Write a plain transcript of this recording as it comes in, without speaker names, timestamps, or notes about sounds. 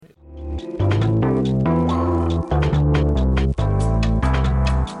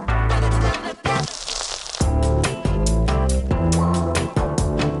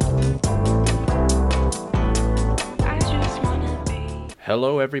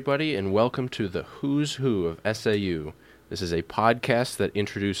Hello, everybody, and welcome to the Who's Who of SAU. This is a podcast that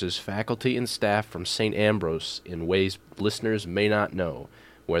introduces faculty and staff from St. Ambrose in ways listeners may not know,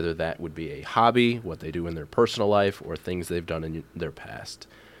 whether that would be a hobby, what they do in their personal life, or things they've done in their past.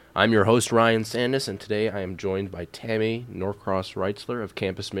 I'm your host, Ryan Sandus, and today I am joined by Tammy Norcross-Reitzler of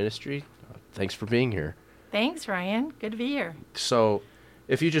Campus Ministry. Thanks for being here. Thanks, Ryan. Good to be here. So,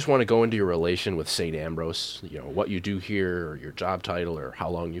 if you just want to go into your relation with St. Ambrose, what you do here, or your job title, or how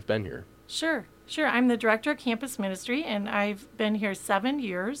long you've been here. Sure. I'm the director of Campus Ministry, and I've been here 7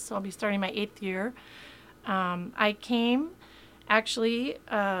 years, so I'll be starting my 8th year. I came, actually,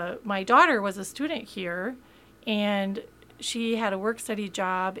 my daughter was a student here, and she had a work-study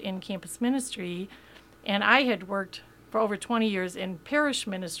job in Campus Ministry, and I had worked for over 20 years in parish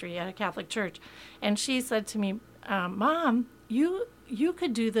ministry at a Catholic church. And she said to me, Mom, you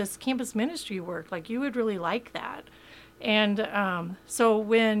could do this campus ministry work. Like, you would really like that. And so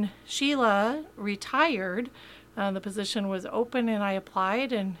when Sheila retired, the position was open, and I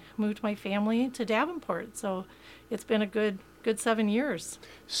applied and moved my family to Davenport. So it's been a good 7 years.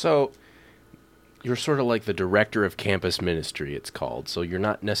 So you're sort of like the director of campus ministry, it's called. So you're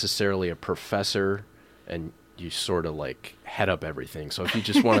not necessarily a professor, and you sort of like head up everything. So if you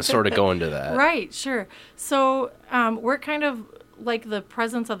just want to sort of go into that. Right, sure. So we're kind of like the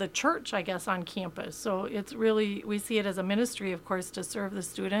presence of the church, I guess, on campus. So it's really, we see it as a ministry, of course, to serve the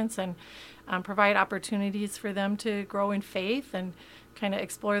students and provide opportunities for them to grow in faith and kind of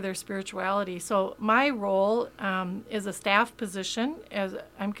explore their spirituality. So my role is a staff position, as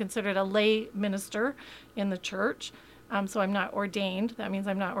I'm considered a lay minister in the church. So I'm not ordained. That means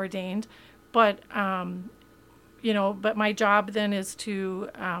I'm not ordained. But but my job then is to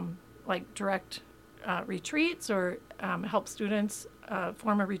direct retreats or help students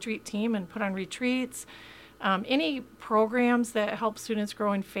form a retreat team and put on retreats. Any programs that help students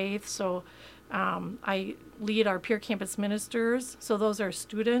grow in faith. So I lead our peer campus ministers. So those are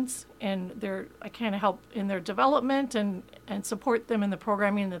students, and I kind of help in their development and support them in the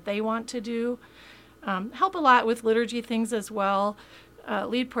programming that they want to do. Help a lot with liturgy things as well.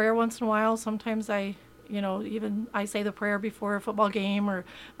 Lead prayer once in a while. Sometimes I say the prayer before a football game or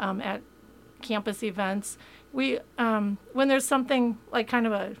at campus events. We when there's something like kind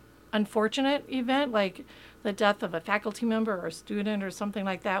of a unfortunate event, like the death of a faculty member or a student or something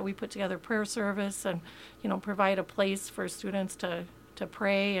like that, we put together prayer service and provide a place for students to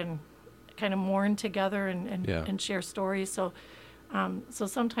pray and kind of mourn together and share stories. So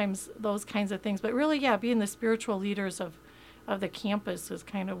sometimes those kinds of things, but really, being the spiritual leaders of the campus is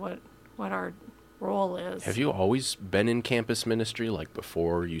kind of what our role is. Have you always been in campus ministry, like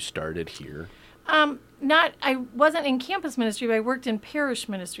before you started here? I wasn't in campus ministry, but I worked in parish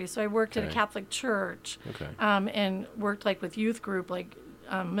ministry. So I worked at a Catholic church, and worked like with youth group, like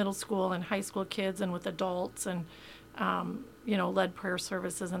middle school and high school kids, and with adults, and led prayer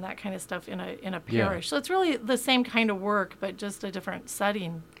services and that kind of stuff in a parish. So it's really the same kind of work, but just a different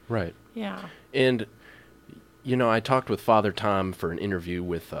setting. Right. Yeah. And I talked with Father Tom for an interview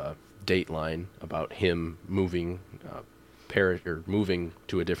with Dateline about him moving moving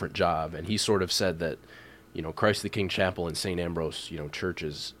to a different job, and he sort of said that Christ the King Chapel in St. Ambrose church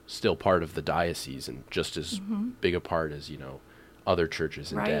is still part of the diocese and just as big a part as other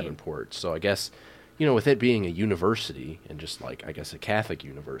churches in Davenport. So I guess with it being a university and just like I guess a Catholic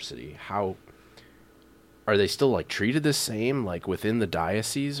university, how are they still like treated the same like within the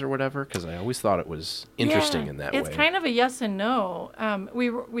diocese or whatever? Because I always thought it was interesting in that way. It's kind of a yes and no.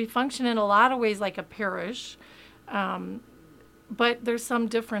 We function in a lot of ways like a parish, but there's some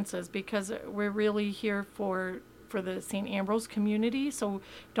differences because we're really here for the St. Ambrose community. So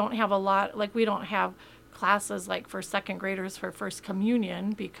don't have a lot, like we don't have classes like for second graders for First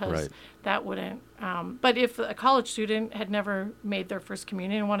Communion because that wouldn't, but if a college student had never made their First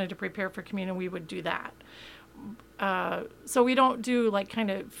Communion and wanted to prepare for communion, we would do that. So we don't do like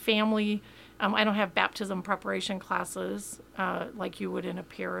kind of family, I don't have baptism preparation classes like you would in a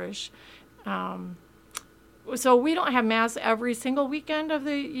parish. So we don't have Mass every single weekend of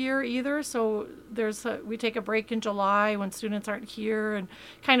the year either. So we take a break in July when students aren't here and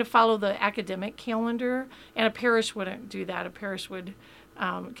kind of follow the academic calendar. And a parish wouldn't do that. A parish would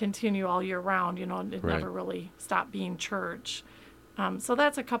continue all year round, and never really stop being church. So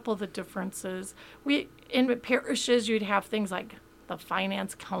that's a couple of the differences. In parishes, you'd have things like the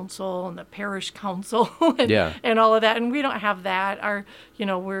finance council and the parish council and all of that. And we don't have that.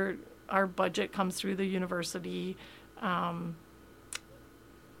 Our budget comes through the university.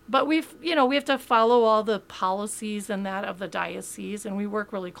 But we have to follow all the policies and that of the diocese, and we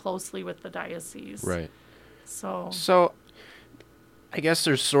work really closely with the diocese. Right. So I guess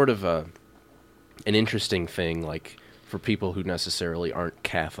there's sort of an interesting thing, like for people who necessarily aren't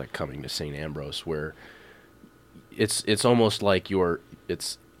Catholic coming to St. Ambrose, where it's almost like you're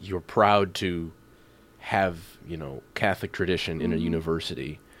proud to have, Catholic tradition in a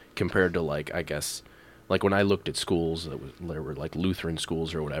university compared to, like, I guess, like when I looked at schools, there were like Lutheran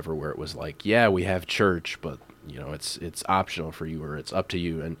schools or whatever, where it was like, yeah, we have church, but it's optional for you, or it's up to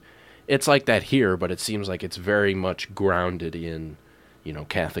you. And it's like that here, but it seems like it's very much grounded in,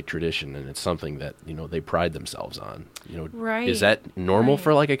 Catholic tradition, and it's something that, they pride themselves on. Right. Is that normal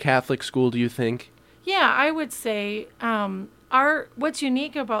for like a Catholic school, do you think? Yeah, I would say what's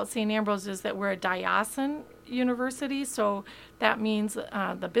unique about St. Ambrose is that we're a diocesan university, so that means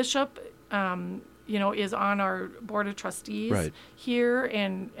the bishop, is on our board of trustees here,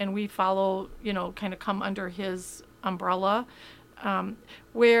 and we follow, kind of come under his umbrella.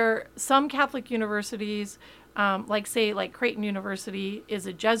 Where some Catholic universities, like Creighton University, is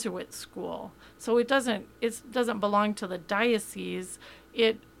a Jesuit school, so it doesn't belong to the diocese.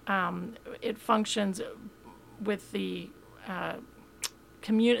 It functions with the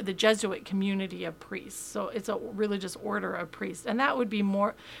the Jesuit community of priests. So it's a religious order of priests, and that would be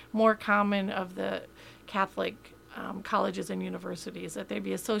more common of the Catholic colleges and universities, that they'd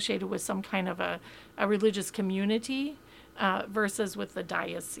be associated with some kind of a religious community versus with the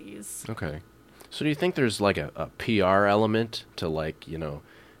diocese. Okay. So do you think there's like a PR element to, like,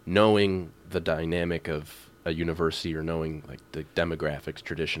 knowing the dynamic of a university, or knowing like the demographics,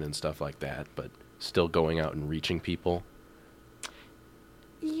 tradition, and stuff like that, but still going out and reaching people?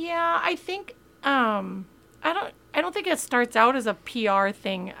 Yeah, I think I don't think it starts out as a PR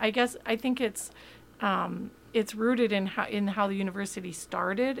thing. I think it's rooted in how the university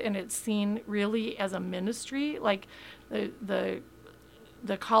started, and it's seen really as a ministry. Like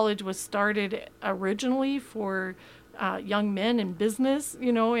the college was started originally for young men in business,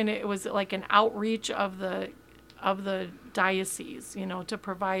 and it was like an outreach of the diocese, to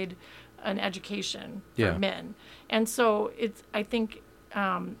provide an education for men. And so I think,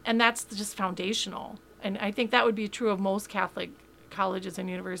 and that's just foundational. And I think that would be true of most Catholic colleges and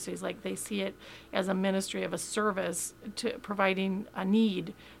universities. Like, they see it as a ministry of a service to providing a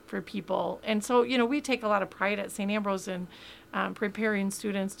need for people. And so, we take a lot of pride at St. Ambrose in preparing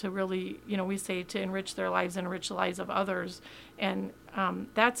students to really, we say, to enrich their lives and enrich the lives of others. And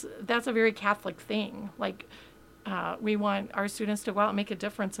that's a very Catholic thing. Like, we want our students to go out and make a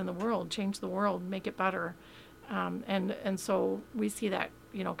difference in the world, change the world, make it better. And so we see that,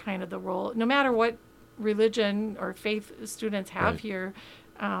 kind of the role, no matter what religion or faith students have here,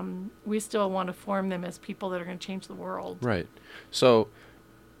 we still want to form them as people that are going to change the world. Right. So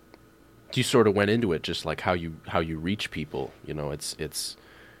you sort of went into it just like how you reach people. It's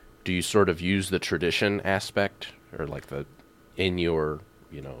do you sort of use the tradition aspect, or like in your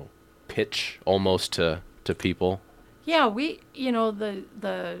pitch almost to people? Yeah, we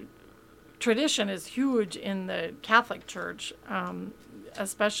the tradition is huge in the Catholic Church,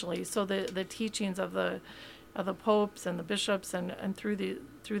 especially. So the teachings of the popes and the bishops and through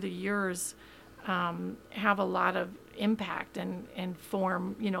the years have a lot of impact and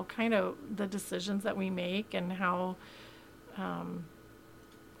form kind of the decisions that we make, and how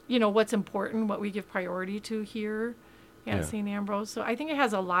what's important, what we give priority to here at St. Ambrose. So I think it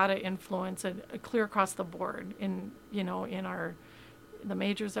has a lot of influence, and clear across the board in the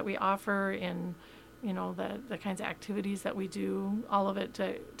majors that we offer, in the kinds of activities that we do, all of it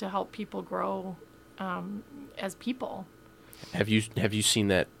to help people grow as people. Have you seen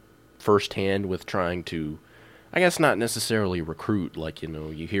that firsthand with trying to, I guess not necessarily recruit, like,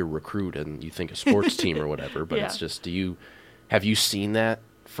 you hear recruit and you think a sports team or whatever, but it's just, have you seen that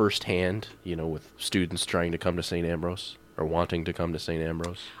firsthand, with students trying to come to St. Ambrose or wanting to come to St.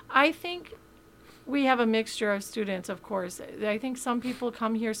 Ambrose? I think we have a mixture of students, of course. I think some people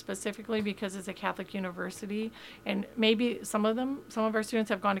come here specifically because it's a Catholic university, and maybe some of our students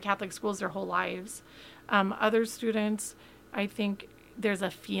have gone to Catholic schools their whole lives. Other students, I think there's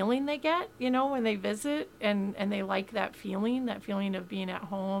a feeling they get, when they visit, and they like that feeling of being at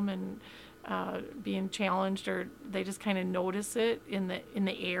home and being challenged, or they just kind of notice it in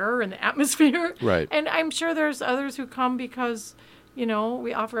the air and the atmosphere. Right. And I'm sure there's others who come because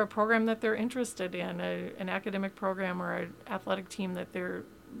we offer a program that they're interested in, an academic program or an athletic team that they're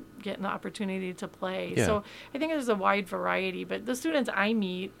getting the opportunity to play. Yeah. So I think there's a wide variety. But the students I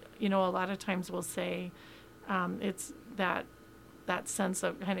meet, a lot of times will say it's that sense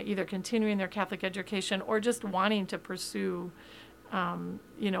of kind of either continuing their Catholic education or just wanting to pursue, an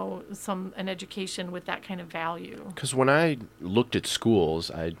education with that kind of value. Because when I looked at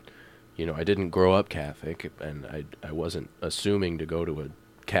schools, I didn't grow up Catholic, and I wasn't assuming to go to a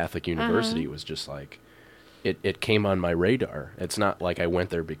Catholic university. It was just like, it came on my radar. It's not like I went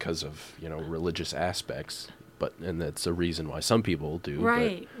there because of, religious aspects, and that's a reason why some people do.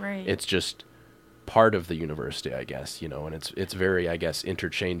 Right, but right. It's just part of the university, I guess, and it's very, I guess,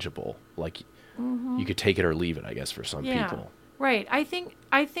 interchangeable. Like, you could take it or leave it, I guess, for some people. Right. I think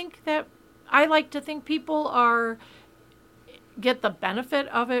that I like to think people get the benefit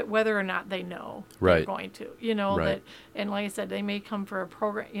of it whether or not they know they're going to. That, and like I said, they may come for a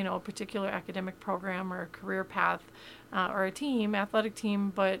program, a particular academic program or a career path or a athletic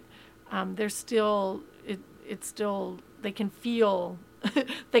team, but they're still it's still, they can feel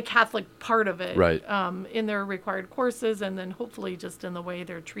the Catholic part of it in their required courses, and then hopefully just in the way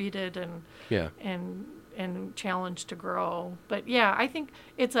they're treated and challenged to grow. But yeah, I think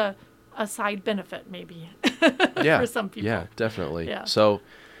it's a side benefit maybe for some people. Yeah, definitely. Yeah. So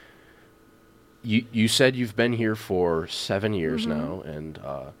you said you've been here for 7 years now, and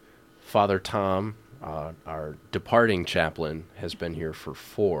Father Tom, our departing chaplain, has been here for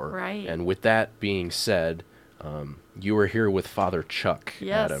 4. Right. And with that being said, you were here with Father Chuck,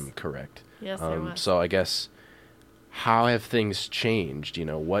 Adam, correct? Yes, I was. So I guess, how have things changed?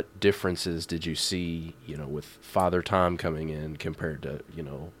 What differences did you see, with Father Tom coming in compared to,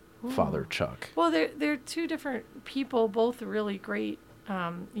 Father Chuck? Well, they're two different people, both really great,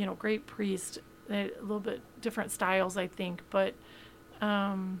 great priests. They're a little bit different styles, I think, but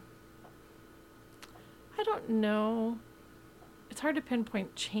I don't know. It's hard to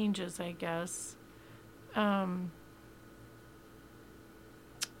pinpoint changes, I guess. You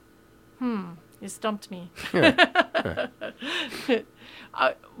stumped me.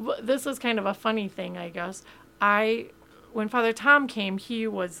 This is kind of a funny thing, I guess. When Father Tom came,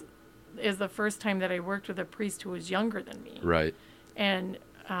 is the first time that I worked with a priest who was younger than me. Right. And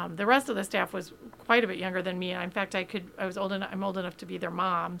the rest of the staff was quite a bit younger than me. And in fact, I'm old enough to be their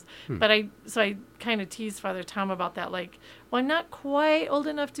moms. But I kind of teased Father Tom about that. Like, well, I'm not quite old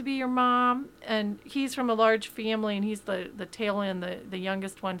enough to be your mom. And he's from a large family, and he's the tail end, the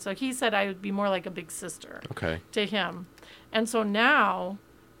youngest one. So he said I would be more like a big sister to him. And so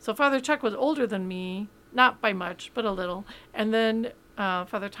Father Chuck was older than me, not by much, but a little. And then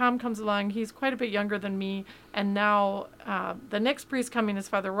Father Tom comes along. He's quite a bit younger than me. And now the next priest coming is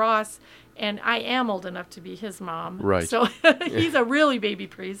Father Ross, and I am old enough to be his mom. Right. So he's a really baby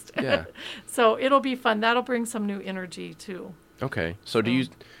priest. Yeah. So it'll be fun. That'll bring some new energy, too. Okay. So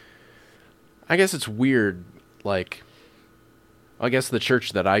I guess it's weird, like, I guess the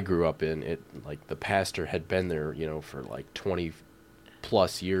church that I grew up in, the pastor had been there, for like 20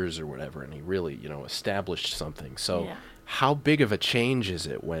 plus years or whatever, and he really, established something. So how big of a change is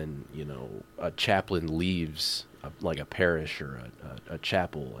it when, a chaplain leaves a parish or a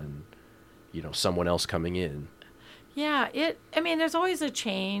chapel and, someone else coming in? Yeah, there's always a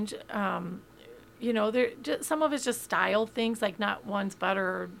change. Some of it's just style things, like not one's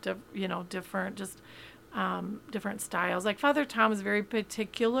better or, different, just different styles. Like Father Tom is very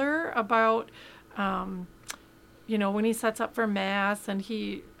particular about, when he sets up for Mass, and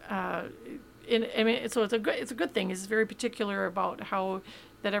he, so it's a good thing. He's very particular about how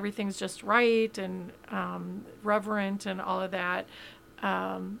that everything's just right and reverent and all of that.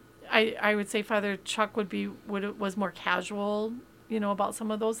 I would say Father Chuck was more casual, about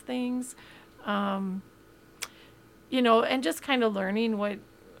some of those things, and just kind of learning what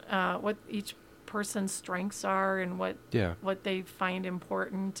each person's strengths are and what they find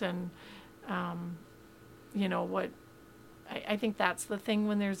important, and what I think that's the thing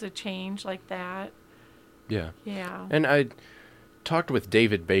when there's a change like that. Yeah. Yeah. And I talked with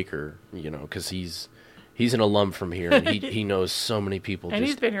David Baker, because he's an alum from here, and he knows so many people. And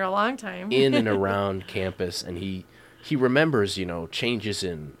he's been here a long time. in and around campus, and he remembers, changes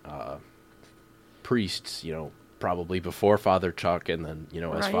in priests, probably before Father Chuck, and then,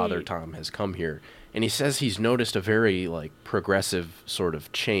 as Father Tom has come here. And he says he's noticed a very, progressive sort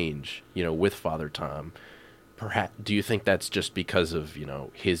of change, with Father Tom. Perhaps, do you think that's just because of,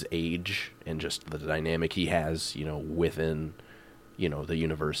 his age and just the dynamic he has, within, the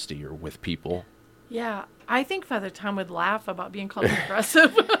university or with people? Yeah, I think Father Tom would laugh about being called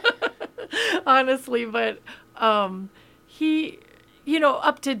progressive, honestly. But he,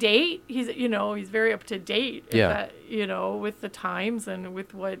 up to date. He's very up to date. Yeah. With the times and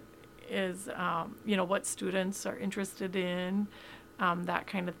with what is, what students are interested in, that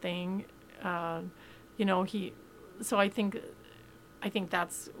kind of thing. So I think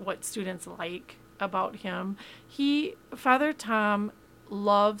that's what students like about him. Father Tom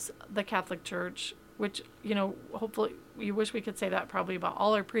loves the Catholic Church which, hopefully we wish we could say that probably about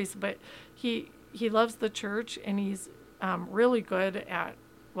all our priests, but he loves the church, and he's really good at,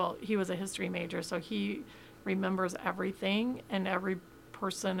 well, he was a history major, so he remembers everything and every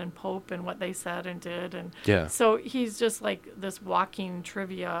person and pope and what they said and did. And so he's just like this walking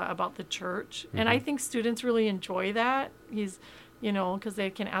trivia about the church. And I think students really enjoy that. He's, because they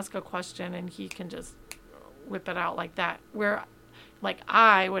can ask a question and he can just whip it out like that, where like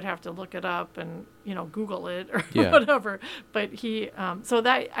I would have to look it up and, Google it or whatever. But he, so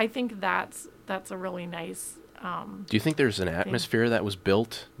that, I think that's a really nice do you think there's an atmosphere that was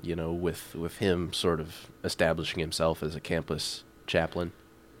built, with him sort of establishing himself as a campus chaplain?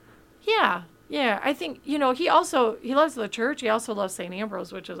 Yeah. I think, he loves the church. He also loves St.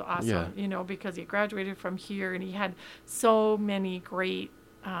 Ambrose, which is awesome, because he graduated from here and he had so many great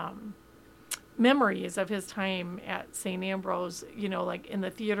memories of his time at St. Ambrose, like in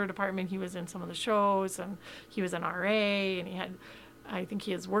the theater department, he was in some of the shows, and he was an RA, and I think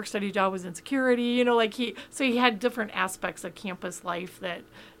his work study job was in security, so he had different aspects of campus life that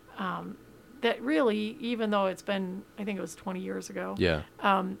really, even though it's been, I think it was 20 years ago,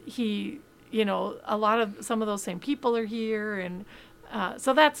 he, some of those same people are here. And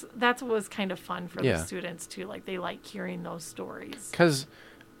so that's what was kind of fun for the students too. Like they like hearing those stories. Because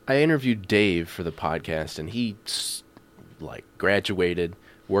I interviewed Dave for the podcast, and he graduated,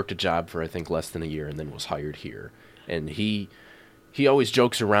 worked a job for I think less than a year, and then was hired here. And he always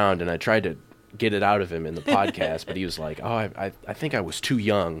jokes around, and I tried to get it out of him in the podcast, but he was like, oh, I think I was too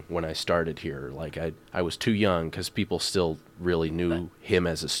young when I started here. Like I was too young because people still really knew him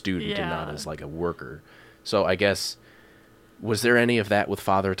as a student and not as like a worker. So I guess, was there any of that with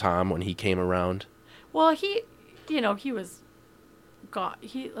Father Tom when he came around? Well, he was God.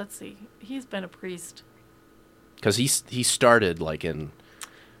 Let's see, he's been a priest. Because he started like in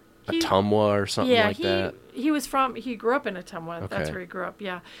Ottumwa or something like that. He grew up in Ottumwa. Okay. That's where he grew up.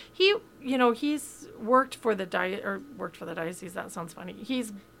 Yeah. He's worked for the diocese. That sounds funny.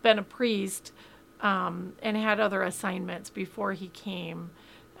 He's been a priest, and had other assignments before he came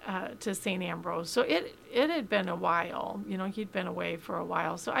to St. Ambrose. So it had been a while. He'd been away for a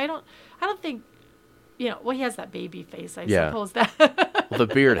while. So I don't think, well, he has that baby face, I suppose that. Well, the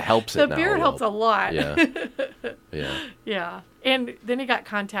beard helps The beard helps a lot. Yeah. Yeah. And then he got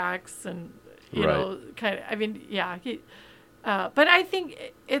contacts and, kind of, but I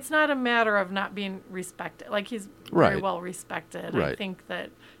think it's not a matter of not being respected. Like, he's very well respected. I think that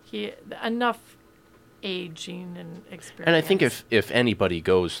enough aging and experience. And I think if anybody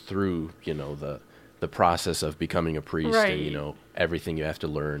goes through, the process of becoming a priest and, everything you have to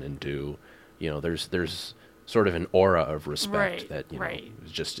learn and do, there's sort of an aura of respect that,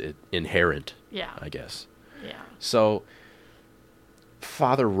 is just inherent, I guess. Yeah. So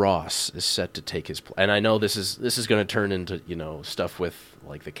Father Ross is set to take his place. And I know this is going to turn into, stuff with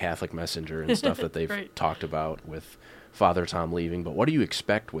like the Catholic Messenger and stuff that they've talked about with Father Tom leaving. But what do you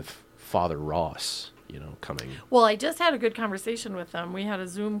expect with Father Ross, coming? Well, I just had a good conversation with them. We had a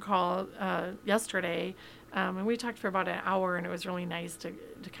Zoom call yesterday, and we talked for about an hour, and it was really nice to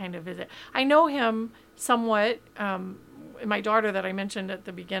kind of visit. I know him somewhat. My daughter that I mentioned at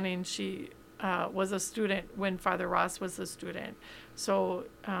the beginning, she was a student when Father Ross was a student. So,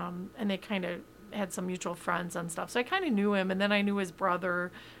 and they kind of had some mutual friends and stuff. So I kind of knew him. And then I knew his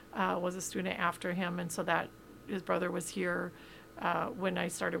brother was a student after him. And so that his brother was here when I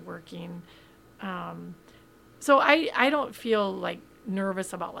started working. So I don't feel like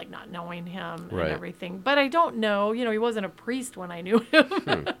nervous about like not knowing him and everything. But I don't know, he wasn't a priest when I knew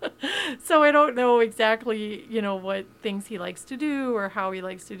him. So I don't know exactly, what things he likes to do or how he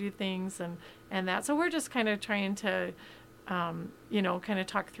likes to do things and that. So we're just kind of trying to, kind of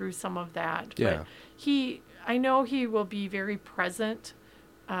talk through some of that. Yeah. But I know he will be very present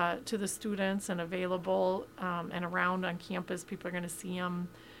to the students and available and around on campus. People are going to see him,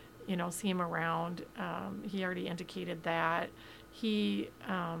 around. He already indicated that. He's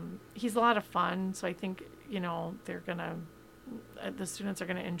a lot of fun, so I think, the students are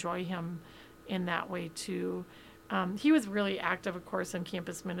going to enjoy him in that way too. He was really active, of course, in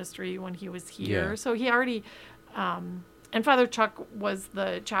campus ministry when he was here. Yeah. So he already, and Father Chuck was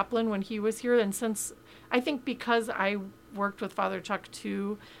the chaplain when he was here. And since, I think because I worked with Father Chuck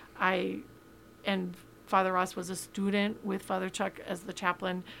too, and Father Ross was a student with Father Chuck as the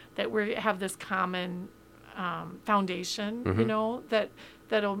chaplain, that we have this common foundation,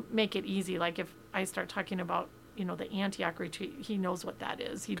 that'll make it easy. Like if I start talking about, the Antioch retreat, he knows what that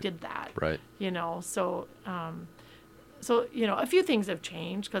is. He did that. Right. So So, a few things have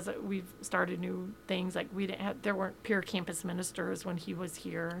changed because we've started new things. Like there weren't peer campus ministers when he was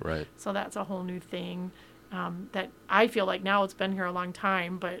here. Right. So that's a whole new thing that I feel like now it's been here a long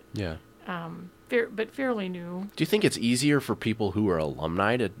time, but Yeah. but fairly new. Do you think it's easier for people who are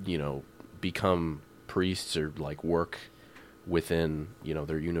alumni to, become priests or like work within,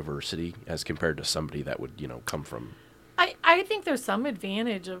 their university as compared to somebody that would, come from? I think there's some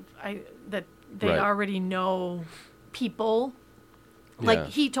advantage that they Right. already know people. Like Yeah.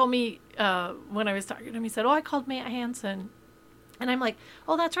 he told me when I was talking to him, he said, "Oh, I called Matt Hansen," and I'm like,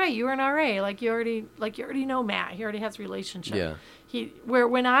 "Oh, that's right, you were an RA. Like you already know Matt. He already has a relationship." Yeah.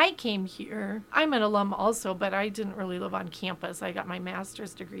 When I came here, I'm an alum also, but I didn't really live on campus. I got my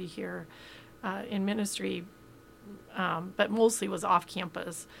master's degree here in ministry, but mostly was off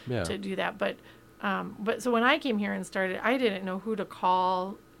campus to do that. But so when I came here and started, I didn't know who to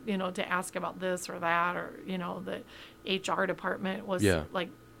call, to ask about this or that, or the HR department was like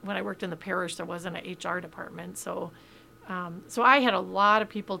when I worked in the parish, there wasn't an HR department, so I had a lot of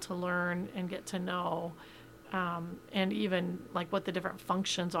people to learn and get to know. And even like what the different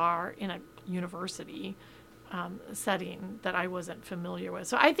functions are in a university setting that I wasn't familiar with.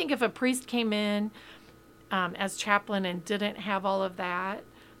 So I think if a priest came in as chaplain and didn't have all of that,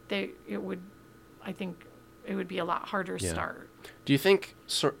 I think it would be a lot harder to start. Do you think,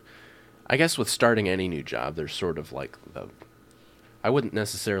 I guess with starting any new job, there's sort of like I wouldn't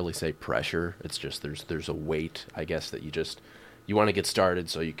necessarily say pressure. It's just there's a weight, I guess, that you want to get started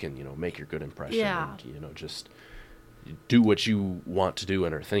so you can, make your good impression. Yeah. And, just do what you want to do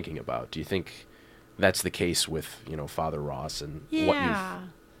and are thinking about. Do you think that's the case with, Father Ross and what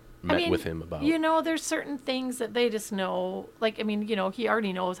you've met with him about? There's certain things that they just know. Like, he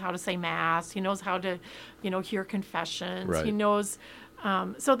already knows how to say Mass. He knows how to, hear confessions. Right. He knows.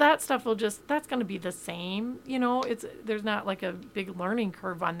 So that stuff that's going to be the same. There's not like a big learning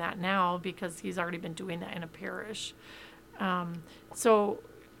curve on that now because he's already been doing that in a parish. So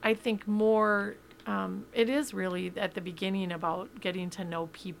I think more, it is really at the beginning about getting to know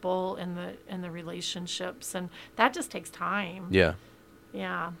people and the relationships, and that just takes time. Yeah.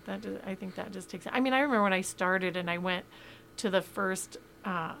 Yeah, I think that just takes. I remember when I started and I went to the first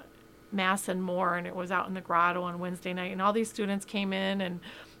Mass and more, and it was out in the grotto on Wednesday night, and all these students came in, and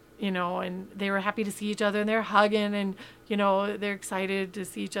and they were happy to see each other, and they're hugging, and they're excited to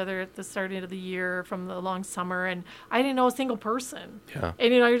see each other at the start of the year from the long summer, and I didn't know a single person. Yeah.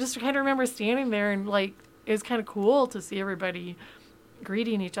 And I just kind of remember standing there, and like it was kind of cool to see everybody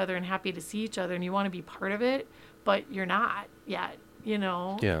greeting each other and happy to see each other, and you want to be part of it, but you're not yet.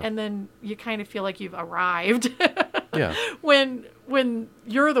 Yeah. And then you kind of feel like you've arrived. Yeah. When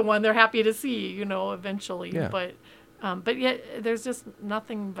you're the one they're happy to see, eventually. Yeah. But yet there's just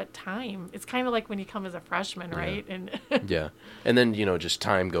nothing but time. It's kind of like when you come as a freshman, right? And Yeah. And then, just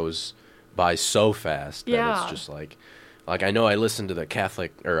time goes by so fast that it's just like I know I listened to the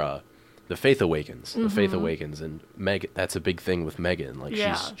Catholic or the Faith Awakens. Mm-hmm. The Faith Awakens, and Meg, that's a big thing with Megan. Like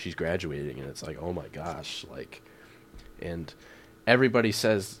Yeah. she's graduating, and it's like, oh my gosh, and everybody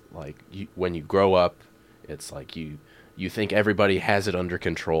says when you grow up, it's like you think everybody has it under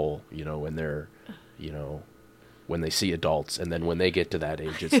control, when they're, when they see adults, and then when they get to that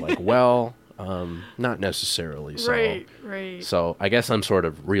age, it's like, well, not necessarily. So, right. So I guess I'm sort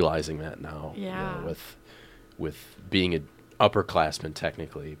of realizing that now, Yeah. with being an upperclassman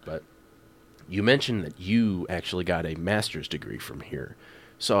technically. But you mentioned that you actually got a master's degree from here,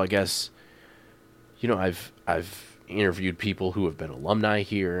 so I guess, I've interviewed people who have been alumni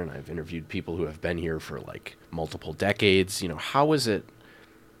here, and I've interviewed people who have been here for like multiple decades. How is the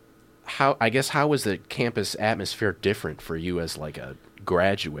campus atmosphere different for you as like a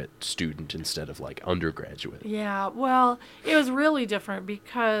graduate student instead of like undergraduate? Yeah, well, it was really different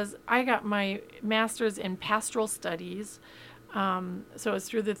because I got my master's in pastoral studies. So it was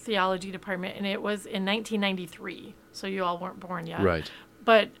through the theology department, and it was in 1993. So you all weren't born yet. Right.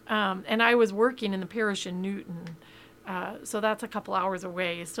 But, and I was working in the parish in Newton. So that's a couple hours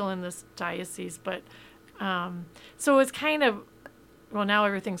away, still in this diocese. But, so it's kind of, well, now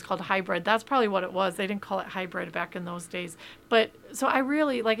everything's called hybrid. That's probably what it was. They didn't call it hybrid back in those days. But, so I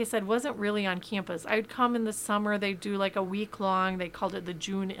really, like I said, wasn't really on campus. I'd come in the summer. They'd do like a week long. They called it the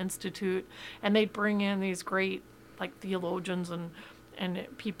June Institute. And they'd bring in these great, like, theologians and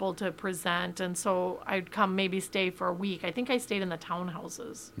people to present. And so I'd come maybe stay for a week. I think I stayed in the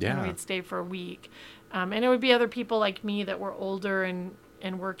townhouses. Yeah. And we'd stay for a week. And it would be other people like me that were older and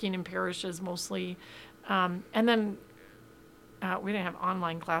working in parishes mostly. And then we didn't have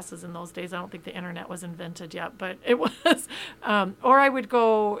online classes in those days. I don't think the internet was invented yet, but it was. Or I would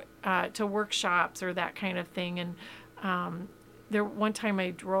go to workshops or that kind of thing. And There one time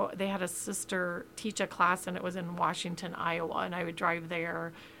they had a sister teach a class, and it was in Washington, Iowa, and I would drive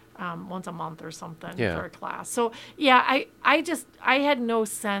there once a month or something for a class. So yeah, I had no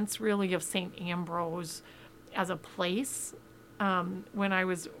sense really of St. Ambrose as a place when I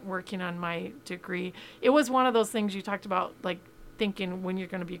was working on my degree. It was one of those things you talked about, like thinking when you're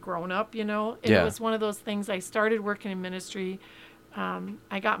going to be grown up, And it was one of those things. I started working in ministry.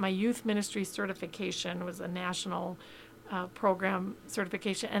 I got my youth ministry certification. It was a national program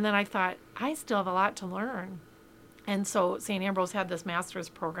certification. And then I thought, I still have a lot to learn. And so St. Ambrose had this master's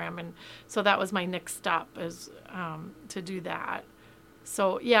program. And so that was my next step, is to do that.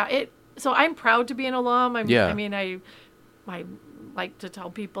 So, so I'm proud to be an alum. I like to tell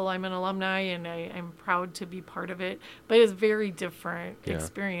people I'm an alumni, and I'm proud to be part of it. But it's a very different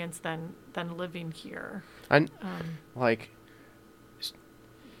experience than living here. And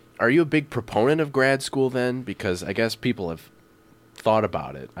are you a big proponent of grad school then? Because I guess people have thought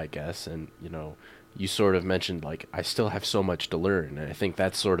about it, and you sort of mentioned I still have so much to learn, and I think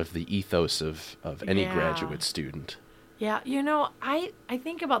that's sort of the ethos of any graduate student. Yeah, I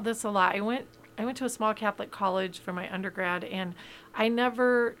think about this a lot. I went to a small Catholic college for my undergrad, and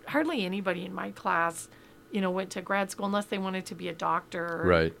hardly anybody in my class, went to grad school unless they wanted to be a doctor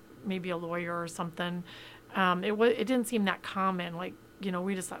or maybe a lawyer or something. It didn't seem that common.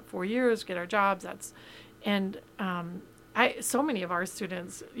 We just thought 4 years, get our jobs. So many of our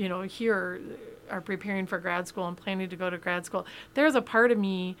students, here are preparing for grad school and planning to go to grad school. There's a part of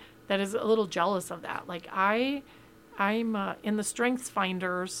me that is a little jealous of that. I'm in the Strengths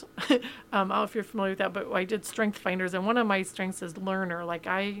Finders. I don't know if you're familiar with that, but I did Strengths Finders, and one of my strengths is learner.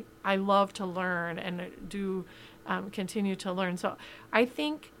 I love to learn and do continue to learn. So I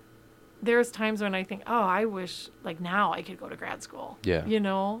think there's times when I think, oh, I wish now I could go to grad school. Yeah.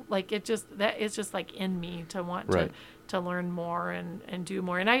 It's just in me to want to learn more and do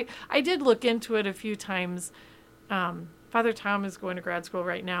more. And I did look into it a few times. Father Tom is going to grad school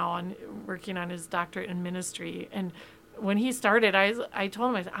right now and working on his doctorate in ministry. And when he started, I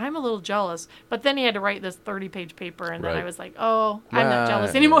told him, I'm a little jealous. But then he had to write this 30-page paper, and then I was like, oh, I'm not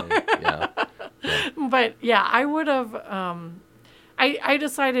jealous anymore. But yeah, I would have. I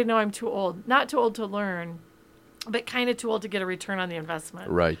decided, no, I'm too old. Not too old to learn, but kind of too old to get a return on the investment.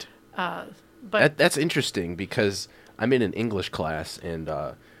 Right. But that's interesting, because I'm in an English class, and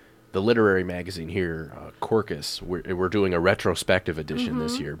the literary magazine here, Corcus, we're doing a retrospective edition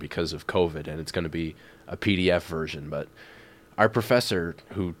this year because of COVID, and it's going to be a PDF version. But our professor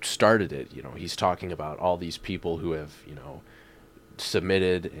who started it, he's talking about all these people who have,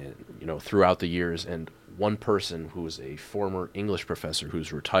 submitted and, throughout the years. And one person who is a former English professor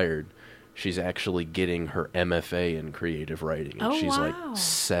who's retired, she's actually getting her MFA in creative writing. And she's like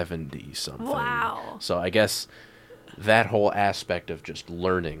 70-something. Wow. So I guess that whole aspect of just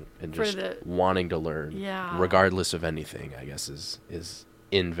learning and just wanting to learn, regardless of anything, I guess is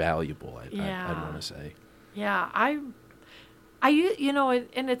invaluable. I'd want to say. Yeah, and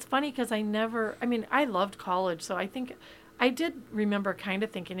it's funny because I loved college, so I think I did remember kind of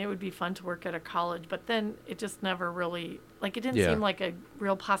thinking it would be fun to work at a college, but then it just never really, it didn't seem like a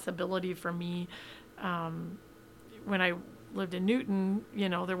real possibility for me. When I lived in Newton,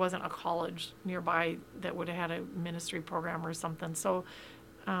 there wasn't a college nearby that would have had a ministry program or something. So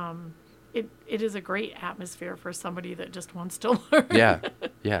it is a great atmosphere for somebody that just wants to learn.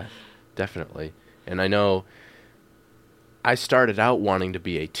 Yeah, definitely. And I know I started out wanting to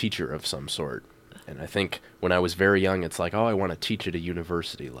be a teacher of some sort. And I think when I was very young, it's like, oh, I want to teach at a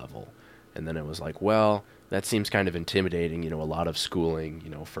university level. And then it was like, well, that seems kind of intimidating, a lot of schooling,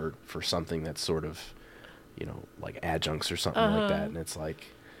 for something that's sort of, like adjuncts or something like that. And it's like,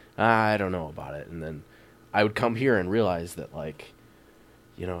 I don't know about it. And then I would come here and realize that,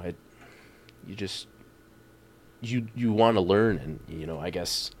 you want to learn. And, I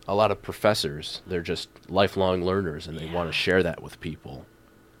guess a lot of professors, they're just lifelong learners, and they want to share that with people.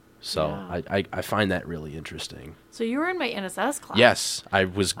 So I find that really interesting. So you were in my NSS class. Yes, I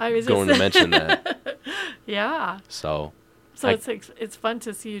was going to mention that. Yeah. So it's fun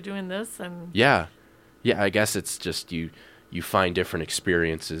to see you doing this, and yeah, I guess it's just you find different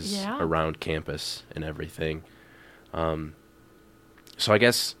experiences around campus and everything. So I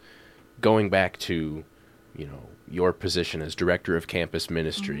guess going back to your position as director of campus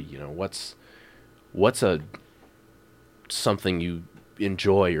ministry, what's something you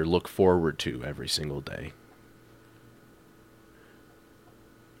enjoy or look forward to every single day?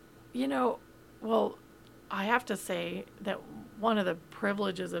 Well, I have to say that one of the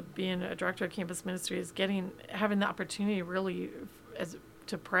privileges of being a director of campus ministry is having the opportunity really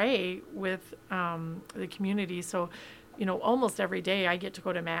to pray with the community. So, almost every day I get to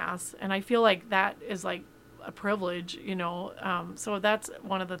go to Mass, and I feel like that is like a privilege, so that's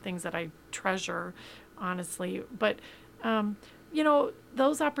one of the things that I treasure, honestly. But,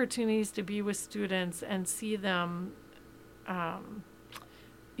 those opportunities to be with students and see them,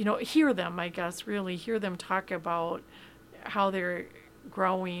 hear them, I guess, really hear them talk about how they're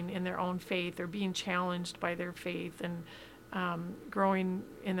growing in their own faith or being challenged by their faith, and growing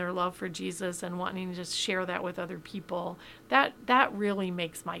in their love for Jesus and wanting to just share that with other people. That really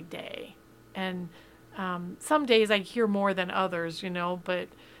makes my day. And some days I hear more than others, but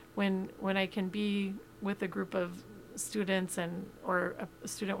when I can be with a group of students or a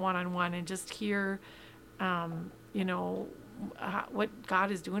student one-on-one and just hear, what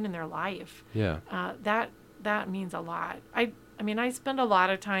God is doing in their life. Yeah. That means a lot. I mean, I spend a lot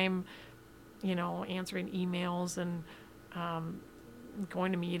of time, answering emails and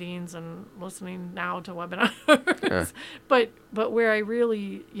going to meetings and listening now to webinars. But where I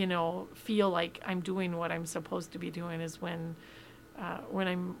really, feel like I'm doing what I'm supposed to be doing is when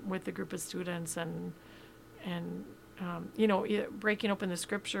I'm with a group of students and either breaking open the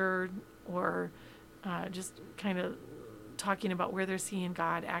scripture or just kind of talking about where they're seeing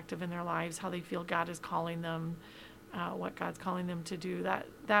God active in their lives, how they feel God is calling them, what God's calling them to do.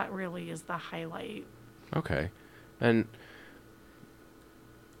 That really is the highlight. Okay. And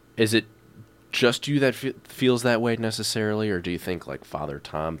is it just you that feels that way necessarily, or do you think like Father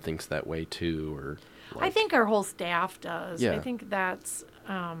Tom thinks that way too? Or I think our whole staff does. Yeah. I think that's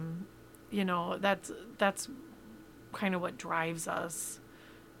that's kind of what drives us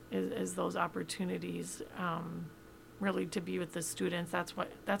is those opportunities, really to be with the students. That's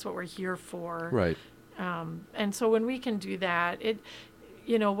what we're here for. Right. And so when we can do that,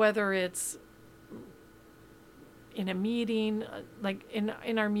 whether it's in a meeting, like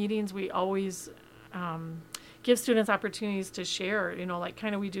in our meetings, we always give students opportunities to share, like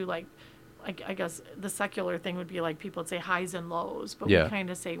kind of we do like I guess the secular thing would be like people would say highs and lows, but we kind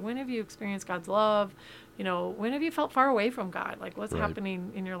of say, when have you experienced God's love? When have you felt far away from God? Like what's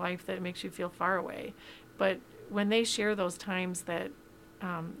happening in your life that makes you feel far away? But when they share those times that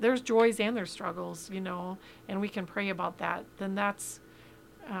there's joys and there's struggles, and we can pray about that, then that's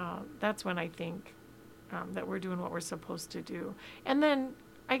when I think that we're doing what we're supposed to do. And then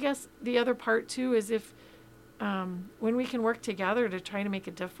I guess the other part too is if when we can work together to try to make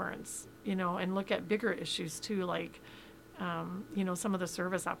a difference, and look at bigger issues too, like some of the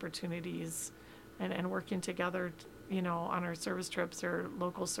service opportunities and working together, on our service trips or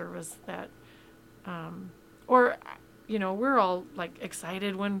local service that we're all like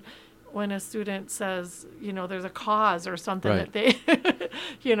excited when a student says, there's a cause or something that they,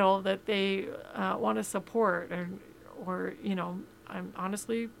 that they want to support, or I'm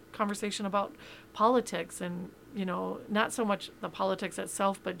honestly conversation about politics and, not so much the politics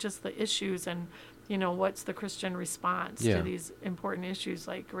itself, but just the issues and, what's the Christian response to these important issues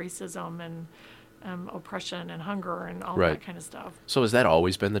like racism and oppression and hunger and all that kind of stuff. So has that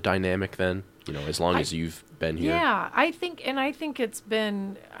always been the dynamic then, as long as you've been here? Yeah, I think it's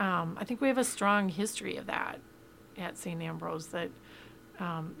been, I think we have a strong history of that at St. Ambrose, that,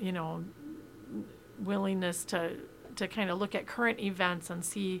 willingness to kind of look at current events and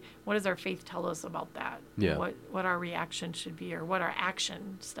see what does our faith tell us about that, what our reaction should be or what our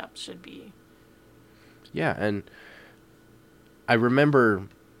action steps should be. Yeah, and I remember,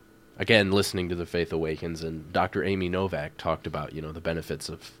 again, listening to the Faith Awakens, and Dr. Amy Novak talked about, the benefits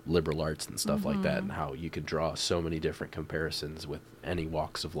of liberal arts and stuff like that, and how you could draw so many different comparisons with any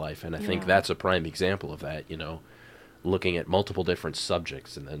walks of life. And I think that's a prime example of that, looking at multiple different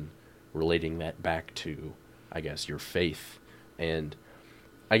subjects and then relating that back to, I guess, your faith. And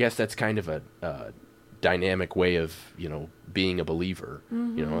I guess that's kind of a dynamic way of, being a believer.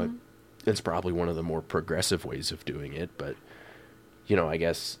 It's probably one of the more progressive ways of doing it, but, I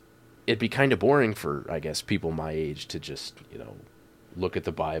guess it'd be kind of boring for, people my age to just, look at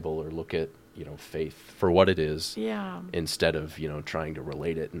the Bible or look at, faith for what it is, instead of, trying to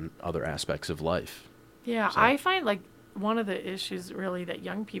relate it in other aspects of life. Yeah, so. I find like one of the issues really that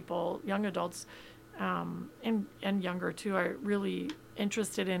young adults, and younger too, are really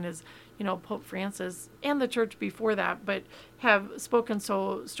interested in is, Pope Francis and the church before that, but have spoken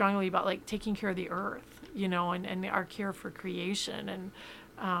so strongly about like taking care of the earth, and our care for creation. And,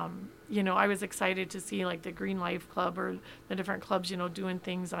 I was excited to see like the Green Life Club or the different clubs, doing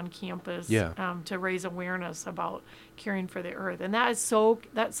things on campus to raise awareness about caring for the earth. And that's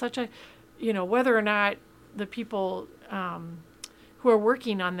such a, whether or not the people who are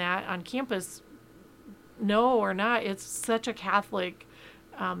working on that on campus know or not, it's such a Catholic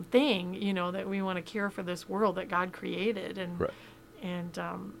thing, that we want to care for this world that God created. And, right. and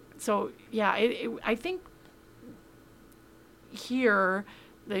so, yeah, I think here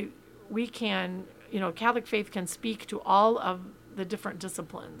we can, Catholic faith can speak to all of the different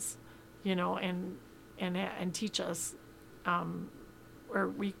disciplines, and teach us,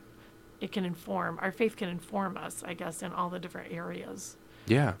 or it can inform, our faith can inform us, I guess, in all the different areas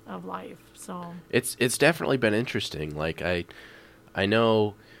of life. So it's definitely been interesting. Like I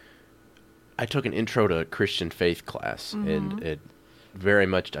know I took an intro to Christian faith class, and it very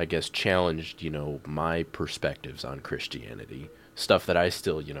much, I guess, challenged, my perspectives on Christianity, stuff that I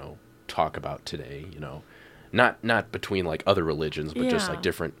still, talk about today, not between like other religions, but just like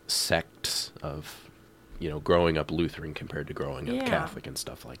different sects of, growing up Lutheran compared to growing up Catholic and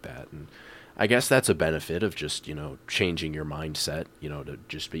stuff like that. And I guess that's a benefit of just, changing your mindset, to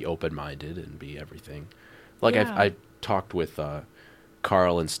just be open-minded and be everything. Like I talked with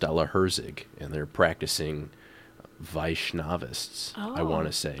Carl and Stella Herzig, and they're practicing Vaishnavists, I want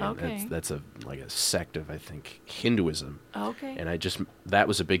to say. Okay. That's a sect of, I think, Hinduism. Okay. And that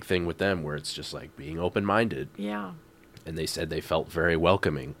was a big thing with them, where it's just like being open-minded. Yeah. And they said they felt very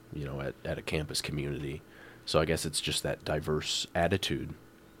welcoming, at a campus community. So I guess it's just that diverse attitude.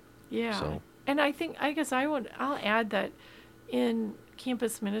 Yeah. So. And I guess I'll add that in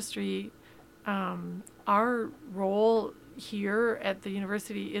campus ministry, our role here at the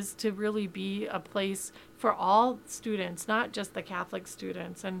university is to really be a place for all students, not just the Catholic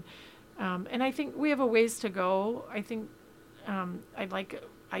students. And I think we have a ways to go. I think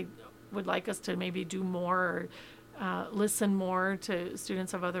I would like us to maybe do more, listen more to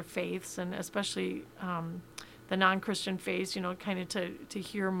students of other faiths, and especially the non-Christian faiths, kind of to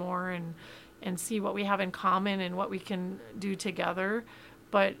hear more and see what we have in common and what we can do together.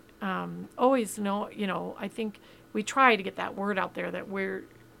 But always know, I think we try to get that word out there that we're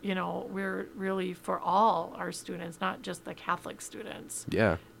really for all our students, not just the Catholic students.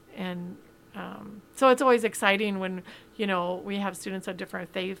 Yeah. And so it's always exciting when, we have students of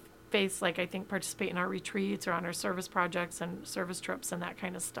different faiths, like I think participate in our retreats or on our service projects and service trips and that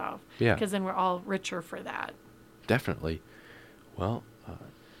kind of stuff. Yeah. Because then we're all richer for that. Definitely. Well,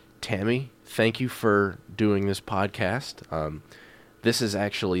 Tammy, thank you for doing this podcast. This is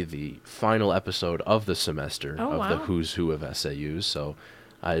actually the final episode of the semester the Who's Who of SAUs. So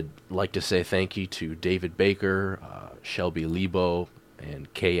I'd like to say thank you to David Baker, Shelby Lebo,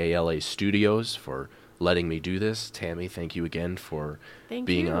 and KALA Studios for letting me do this. Tammy, thank you again for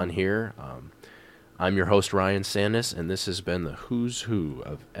being on here. I'm your host, Ryan Sandus, and this has been the Who's Who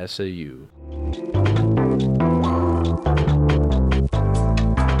of SAU.